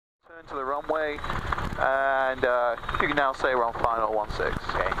into the runway, and you can now say we're on final 16.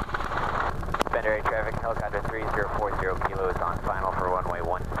 Okay. Bender air traffic, helicopter 3040 kilo is on final for runway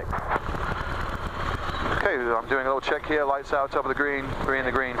 16. Okay, I'm doing a little check here. Lights out, top of the green, green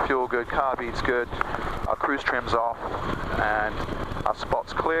the green, fuel good, car beats good, our cruise trim's off, and our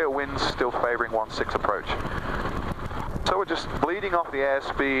spot's clear, wind's still favoring 16 approach. So we're just bleeding off the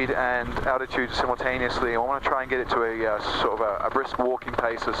airspeed and altitude simultaneously, and we want to try and get it to a sort of a brisk walking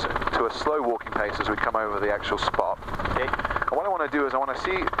pace, to a slow walking pace as we come over the actual spot. Okay. And what I want to do is I want to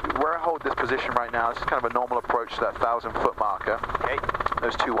see where I hold this position right now. This is kind of a normal approach to that 1,000-foot marker. Okay.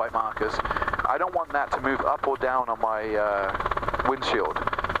 Those two white markers. I don't want that to move up or down on my windshield.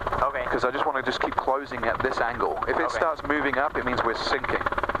 Okay. Because I just want to just keep closing at this angle. If it starts moving up, it means we're sinking.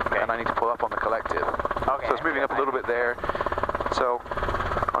 Okay. And I need to pull up on the collective. Okay. So it's moving up a little bit there. So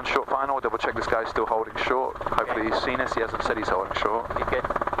on short final, I'll double check this guy's still holding short. Hopefully he's seen us. He hasn't said he's holding short. He's good.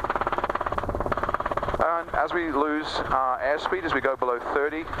 And as we lose airspeed, as we go below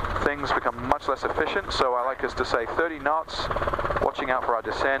 30, things become much less efficient. So I like us to say 30 knots, watching out for our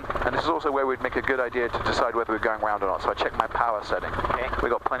descent. And this is also where we'd make a good idea to decide whether we're going round or not. So I check my power setting. Okay.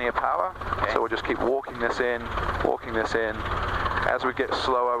 We've got plenty of power, so we'll just keep walking this in, walking this in. As we get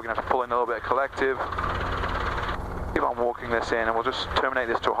slower, we're going to have to pull in a little bit of collective. Keep on walking this in, and we'll just terminate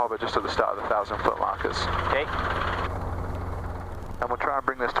this to a hover just at the start of the 1,000-foot markers. Okay. And we'll try and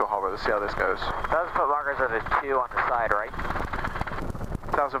bring this to a hover. Let's see how this goes. 1,000-foot markers are the two on the side, right?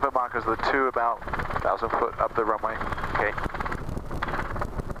 1,000-foot markers are the two about 1,000 foot up the runway. Okay.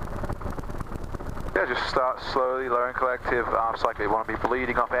 Yeah, just start slowly lowering collective. Cycle. You want to be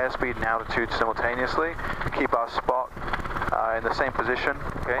bleeding off airspeed and altitude simultaneously. Keep our spot in the same position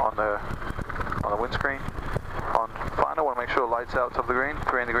on the windscreen. On final, I want to make sure lights out, top of the green,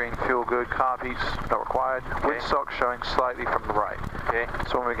 3 in the green, fuel good, car beats not required. Wind sock showing slightly from the right. Okay.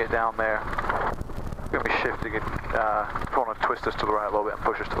 So when we get down there, we're going to be shifting it. We want to twist us to the right a little bit and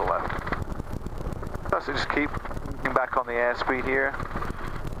push us to the left. So just keep getting back on the airspeed here.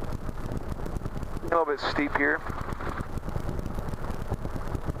 A little bit steep here.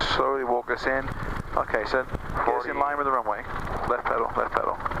 Slowly walk us in. Okay, so get us in line with the runway. Left pedal, left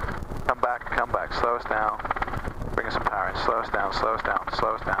pedal. Come back, slow us down. Bring us some power in, slow us down, slow us down,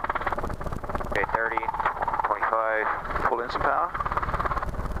 slow us down. Okay, 30, 25. Pull in some power.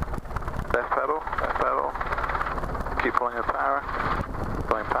 Left pedal, left pedal. Keep pulling in power.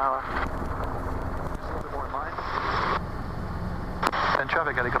 Pulling power. Just a little bit more in line. And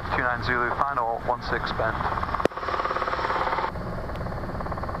traffic helicopter 29 Zulu, final 16 bend.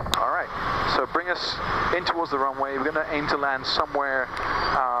 Alright, so bring us in towards the runway. We're going to aim to land somewhere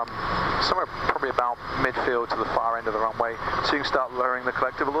probably about midfield to the far end of the runway, so you can start lowering the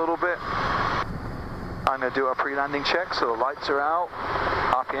collective a little bit. I'm going to do our pre-landing check, so the lights are out,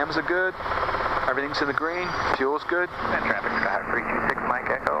 RPMs are good, everything's in the green, fuel's good. And traffic sky 326 Mike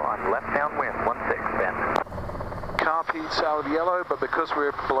Echo on left downwind 16 bend. Car peat's out of yellow, but because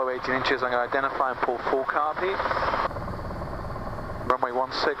we're below 18 inches, I'm going to identify and pull full car peat. Runway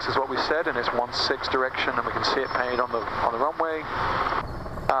 16 is what we said, and it's 16 direction, and we can see it painted on the runway.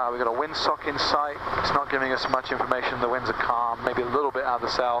 We've got a wind sock in sight. It's not giving us much information. The winds are calm, maybe a little bit out of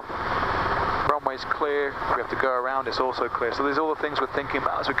the south. Runway's clear. If we have to go around, it's also clear. So these are all the things we're thinking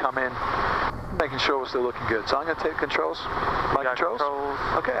about as we come in, making sure we're still looking good. So I'm going to take controls. My controls?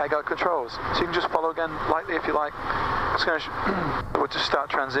 Okay, I got controls. So you can just follow again lightly if you like. We'll just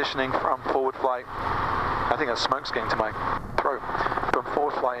start transitioning from forward flight. I think that smoke's getting to my throat. From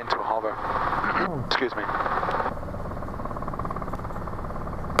forward flight into a hover. Excuse me.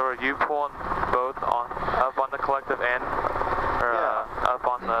 So are you pulling both up on the collective and up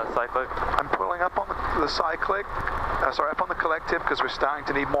on the cyclic? I'm pulling up on the cyclic, up on the collective, because we're starting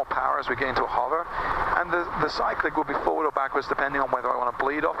to need more power as we get into a hover. And the cyclic will be forward or backwards depending on whether I want to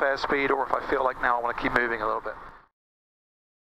bleed off airspeed or if I feel like now I want to keep moving a little bit.